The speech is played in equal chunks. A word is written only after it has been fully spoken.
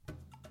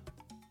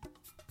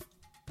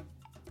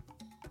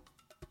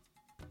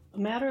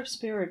Matter of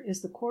Spirit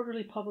is the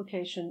quarterly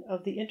publication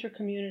of the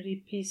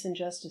Intercommunity Peace and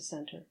Justice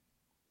Center.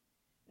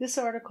 This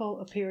article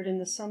appeared in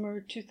the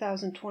summer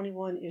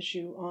 2021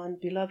 issue on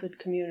Beloved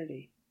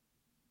Community.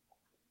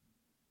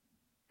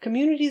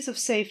 Communities of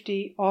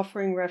Safety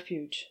Offering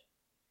Refuge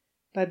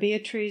by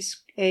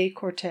Beatriz A.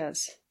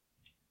 Cortez.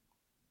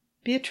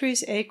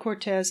 Beatriz A.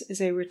 Cortez is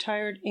a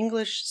retired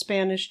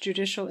English-Spanish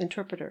judicial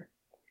interpreter.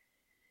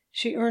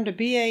 She earned a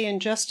BA in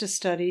Justice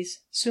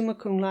Studies, summa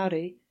cum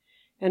laude,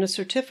 and a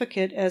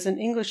certificate as an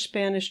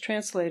English-Spanish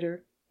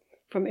translator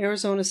from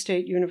Arizona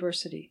State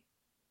University.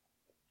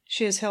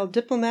 She has held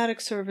diplomatic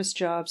service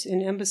jobs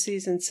in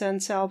embassies in San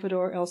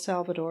Salvador, El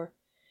Salvador,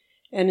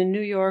 and in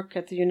New York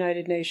at the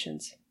United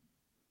Nations.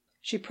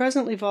 She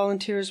presently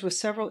volunteers with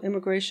several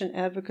immigration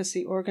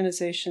advocacy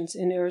organizations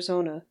in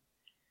Arizona,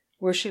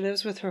 where she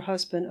lives with her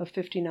husband of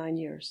 59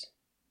 years.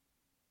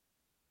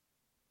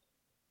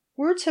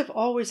 Words have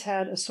always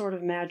had a sort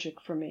of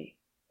magic for me.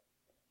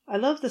 I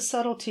love the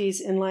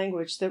subtleties in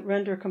language that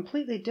render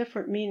completely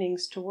different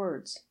meanings to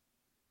words.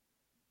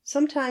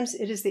 Sometimes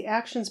it is the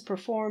actions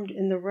performed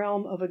in the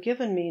realm of a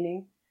given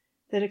meaning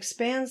that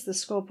expands the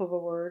scope of a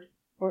word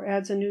or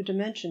adds a new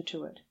dimension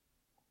to it.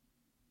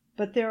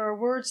 But there are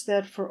words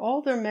that, for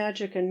all their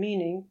magic and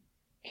meaning,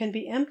 can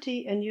be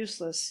empty and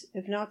useless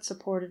if not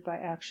supported by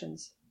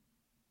actions.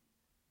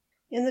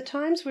 In the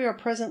times we are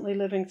presently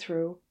living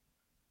through,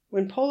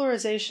 when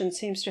polarization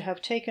seems to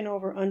have taken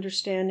over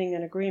understanding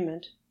and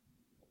agreement,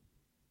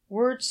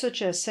 words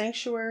such as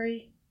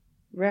sanctuary,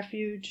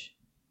 refuge,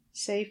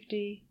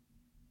 safety,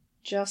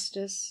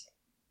 justice,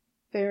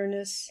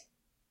 fairness,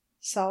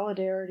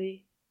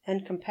 solidarity,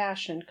 and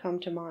compassion come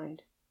to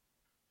mind.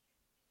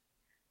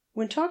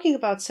 When talking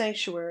about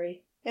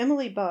sanctuary,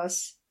 Emily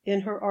Buss,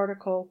 in her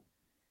article,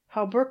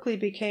 How Berkeley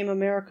Became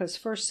America's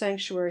First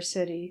Sanctuary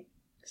City,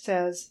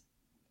 says,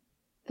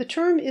 "The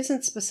term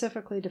isn't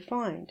specifically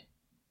defined,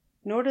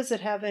 nor does it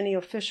have any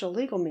official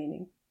legal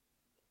meaning,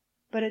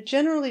 but it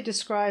generally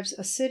describes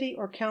a city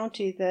or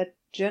county that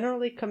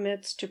generally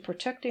commits to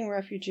protecting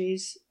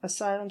refugees,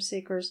 asylum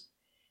seekers,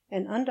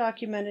 and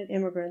undocumented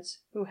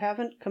immigrants who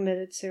haven't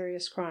committed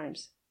serious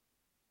crimes."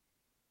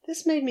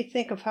 This made me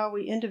think of how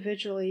we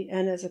individually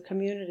and as a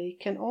community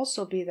can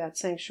also be that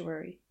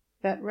sanctuary,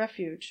 that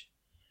refuge,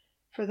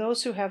 for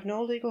those who have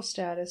no legal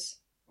status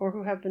or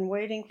who have been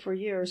waiting for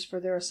years for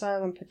their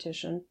asylum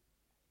petition,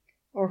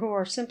 or who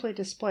are simply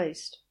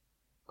displaced,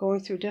 going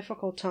through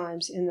difficult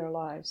times in their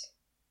lives.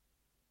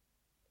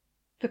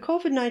 The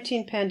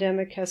COVID-19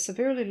 pandemic has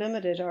severely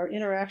limited our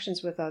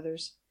interactions with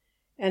others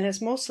and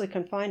has mostly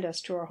confined us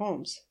to our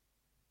homes.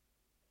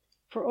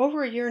 For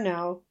over a year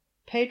now,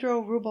 Pedro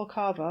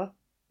Rubalcaba,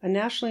 a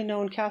nationally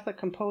known Catholic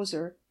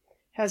composer,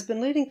 has been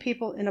leading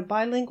people in a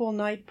bilingual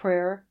night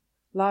prayer,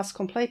 Las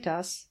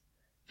Completas,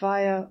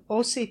 via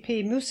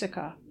OCP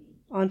Musica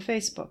on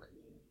Facebook.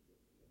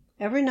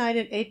 Every night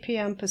at 8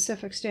 p.m.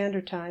 Pacific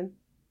Standard Time,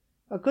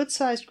 a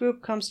good-sized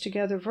group comes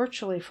together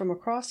virtually from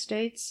across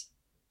states,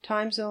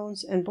 time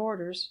zones, and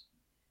borders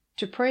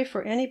to pray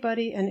for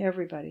anybody and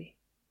everybody.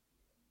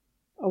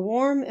 A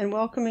warm and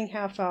welcoming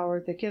half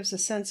hour that gives a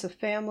sense of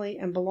family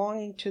and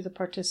belonging to the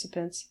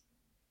participants.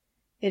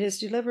 It is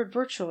delivered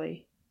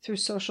virtually through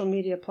social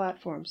media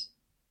platforms.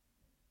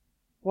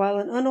 While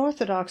an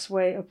unorthodox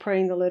way of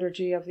praying the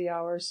Liturgy of the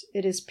Hours,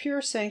 it is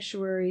pure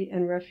sanctuary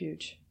and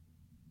refuge.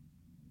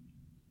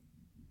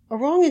 A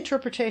wrong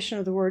interpretation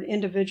of the word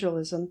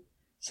individualism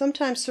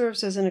sometimes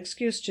serves as an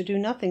excuse to do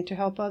nothing to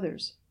help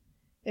others,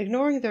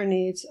 ignoring their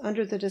needs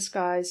under the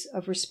disguise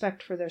of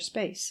respect for their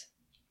space.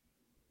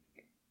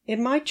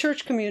 In my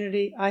church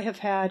community, I have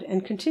had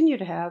and continue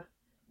to have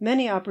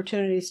many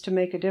opportunities to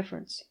make a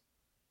difference.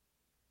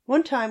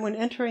 One time when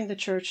entering the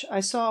church, I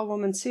saw a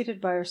woman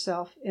seated by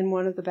herself in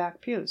one of the back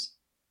pews.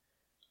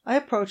 I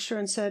approached her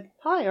and said,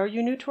 "Hi, are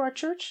you new to our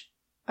church?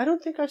 I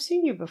don't think I've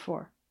seen you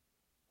before."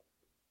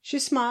 She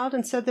smiled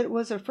and said that it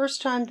was her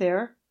first time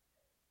there,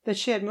 that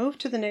she had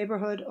moved to the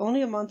neighborhood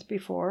only a month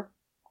before,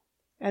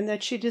 and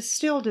that she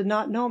still did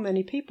not know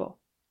many people.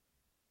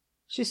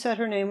 She said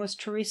her name was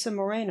Teresa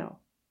Moreno.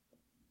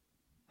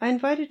 I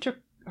invited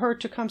her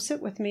to come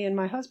sit with me and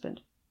my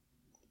husband.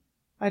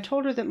 I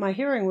told her that my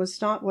hearing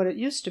was not what it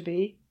used to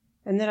be,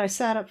 and that I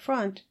sat up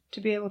front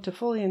to be able to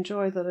fully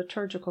enjoy the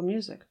liturgical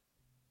music.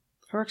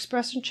 Her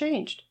expression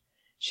changed.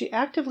 She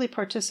actively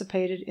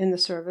participated in the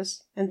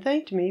service and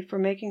thanked me for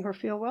making her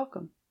feel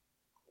welcome.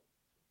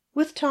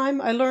 With time,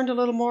 I learned a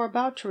little more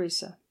about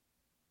Teresa.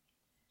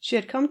 She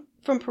had come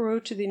from Peru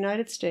to the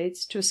United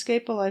States to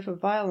escape a life of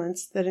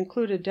violence that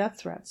included death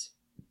threats.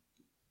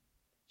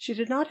 She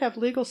did not have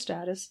legal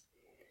status,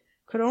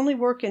 could only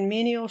work in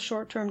menial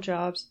short-term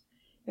jobs,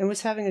 and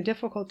was having a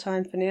difficult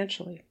time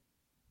financially.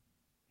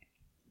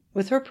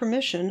 With her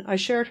permission, I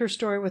shared her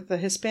story with the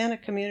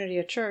Hispanic community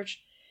at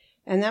church,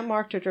 and that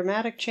marked a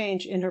dramatic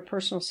change in her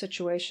personal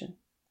situation.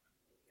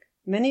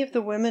 Many of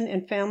the women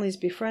and families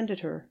befriended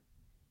her,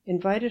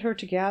 invited her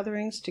to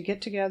gatherings, to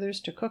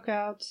get-togethers, to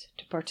cookouts,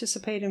 to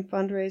participate in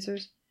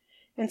fundraisers,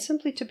 and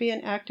simply to be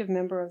an active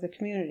member of the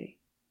community.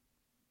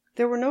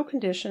 There were no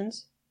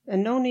conditions,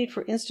 and no need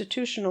for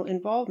institutional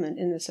involvement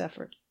in this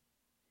effort.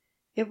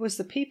 It was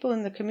the people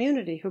in the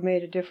community who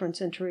made a difference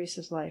in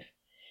Teresa's life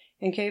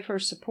and gave her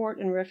support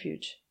and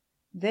refuge.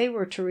 They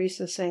were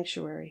Teresa's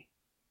sanctuary.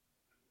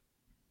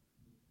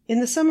 In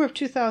the summer of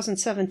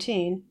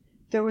 2017,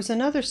 there was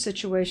another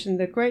situation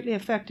that greatly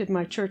affected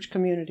my church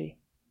community.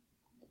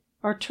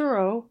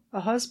 Arturo,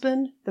 a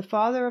husband, the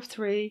father of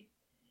 3,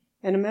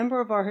 and a member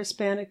of our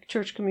Hispanic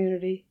church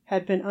community,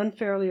 had been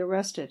unfairly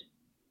arrested.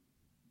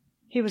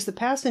 He was the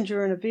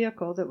passenger in a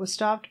vehicle that was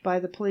stopped by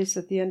the police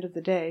at the end of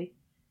the day,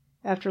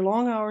 after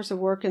long hours of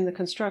work in the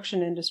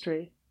construction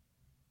industry,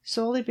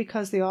 solely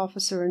because the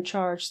officer in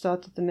charge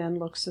thought that the men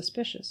looked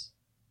suspicious.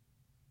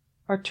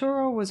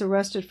 Arturo was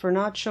arrested for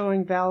not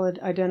showing valid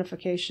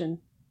identification,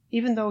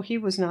 even though he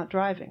was not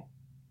driving.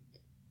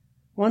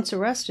 Once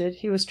arrested,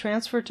 he was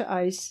transferred to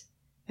ICE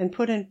and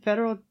put in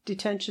federal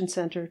detention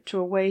center to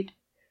await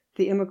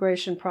the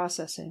immigration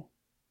processing.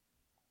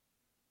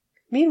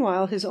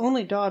 Meanwhile, his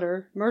only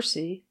daughter,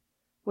 Mercy,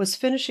 was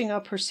finishing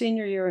up her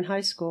senior year in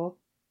high school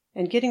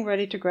and getting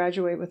ready to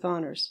graduate with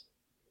honors.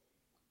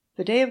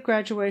 The day of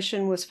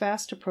graduation was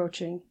fast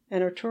approaching,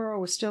 and Arturo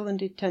was still in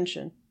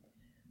detention,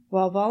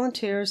 while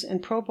volunteers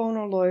and pro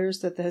bono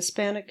lawyers that the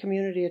Hispanic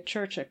community at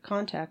church had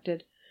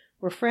contacted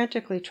were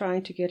frantically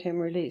trying to get him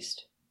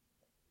released.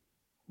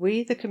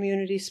 We, the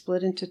community,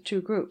 split into 2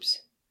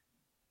 groups.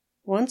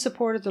 One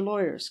supported the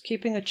lawyers,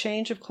 keeping a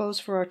change of clothes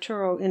for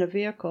Arturo in a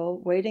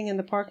vehicle waiting in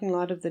the parking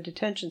lot of the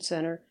detention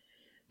center,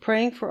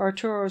 praying for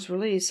Arturo's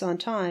release on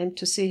time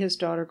to see his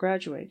daughter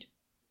graduate.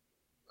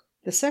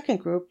 The second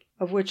group,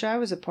 of which I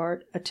was a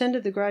part,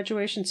 attended the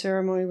graduation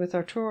ceremony with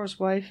Arturo's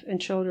wife and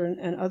children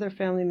and other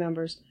family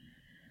members,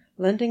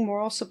 lending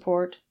moral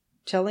support,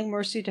 telling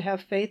Mercy to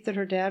have faith that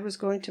her dad was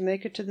going to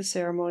make it to the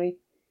ceremony,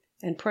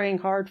 and praying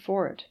hard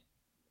for it.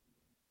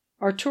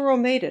 Arturo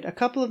made it a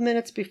couple of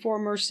minutes before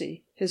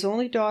Mercy, his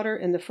only daughter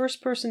and the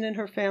first person in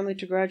her family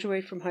to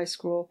graduate from high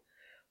school,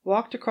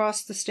 walked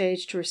across the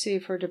stage to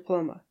receive her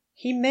diploma.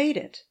 He made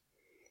it.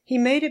 He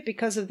made it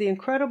because of the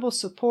incredible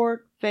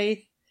support,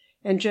 faith,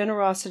 and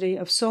generosity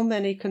of so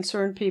many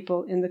concerned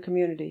people in the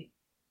community.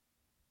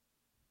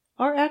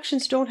 Our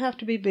actions don't have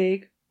to be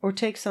big or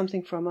take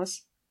something from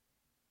us.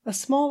 A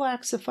small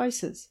act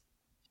suffices.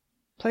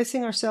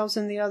 Placing ourselves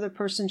in the other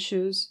person's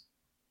shoes,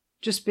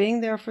 just being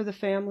there for the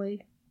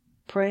family,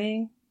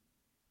 praying,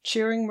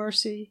 cheering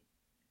Mercy,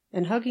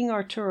 and hugging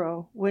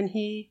Arturo when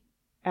he,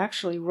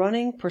 actually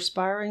running,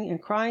 perspiring,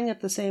 and crying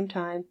at the same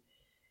time,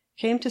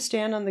 came to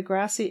stand on the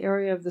grassy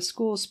area of the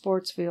school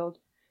sports field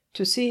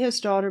to see his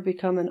daughter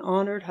become an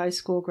honored high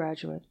school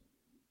graduate.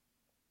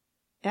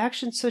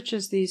 Actions such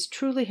as these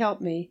truly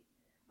help me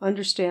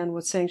understand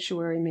what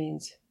sanctuary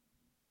means.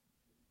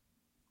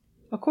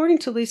 According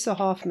to Lisa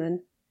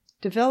Hoffman,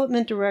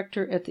 Development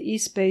Director at the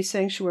East Bay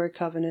Sanctuary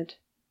Covenant,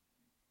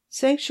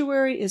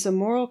 sanctuary is a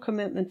moral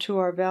commitment to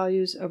our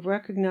values of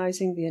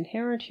recognizing the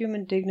inherent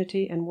human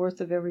dignity and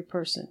worth of every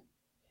person.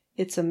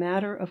 It's a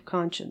matter of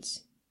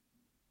conscience.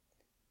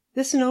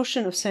 This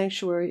notion of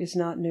sanctuary is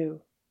not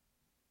new.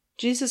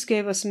 Jesus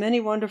gave us many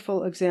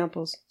wonderful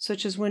examples,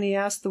 such as when he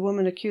asked the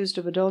woman accused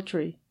of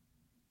adultery,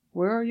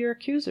 "Where are your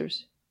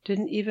accusers?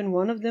 Didn't even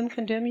one of them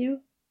condemn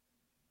you?"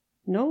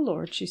 "No,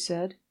 Lord," she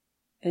said.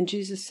 And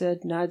Jesus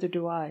said, "Neither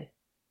do I."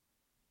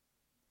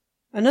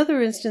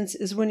 Another instance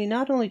is when he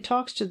not only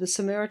talks to the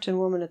Samaritan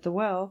woman at the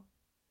well,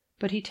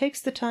 but he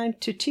takes the time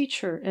to teach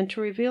her and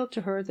to reveal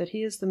to her that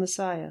he is the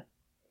Messiah.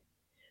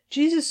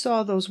 Jesus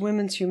saw those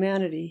women's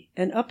humanity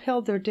and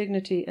upheld their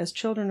dignity as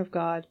children of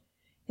God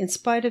in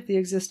spite of the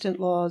existent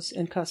laws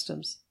and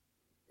customs.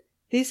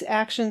 These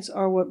actions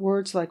are what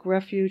words like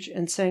refuge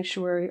and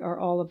sanctuary are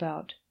all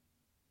about.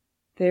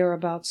 They are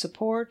about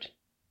support,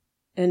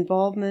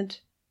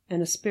 involvement,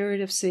 and a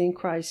spirit of seeing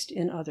Christ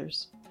in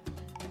others.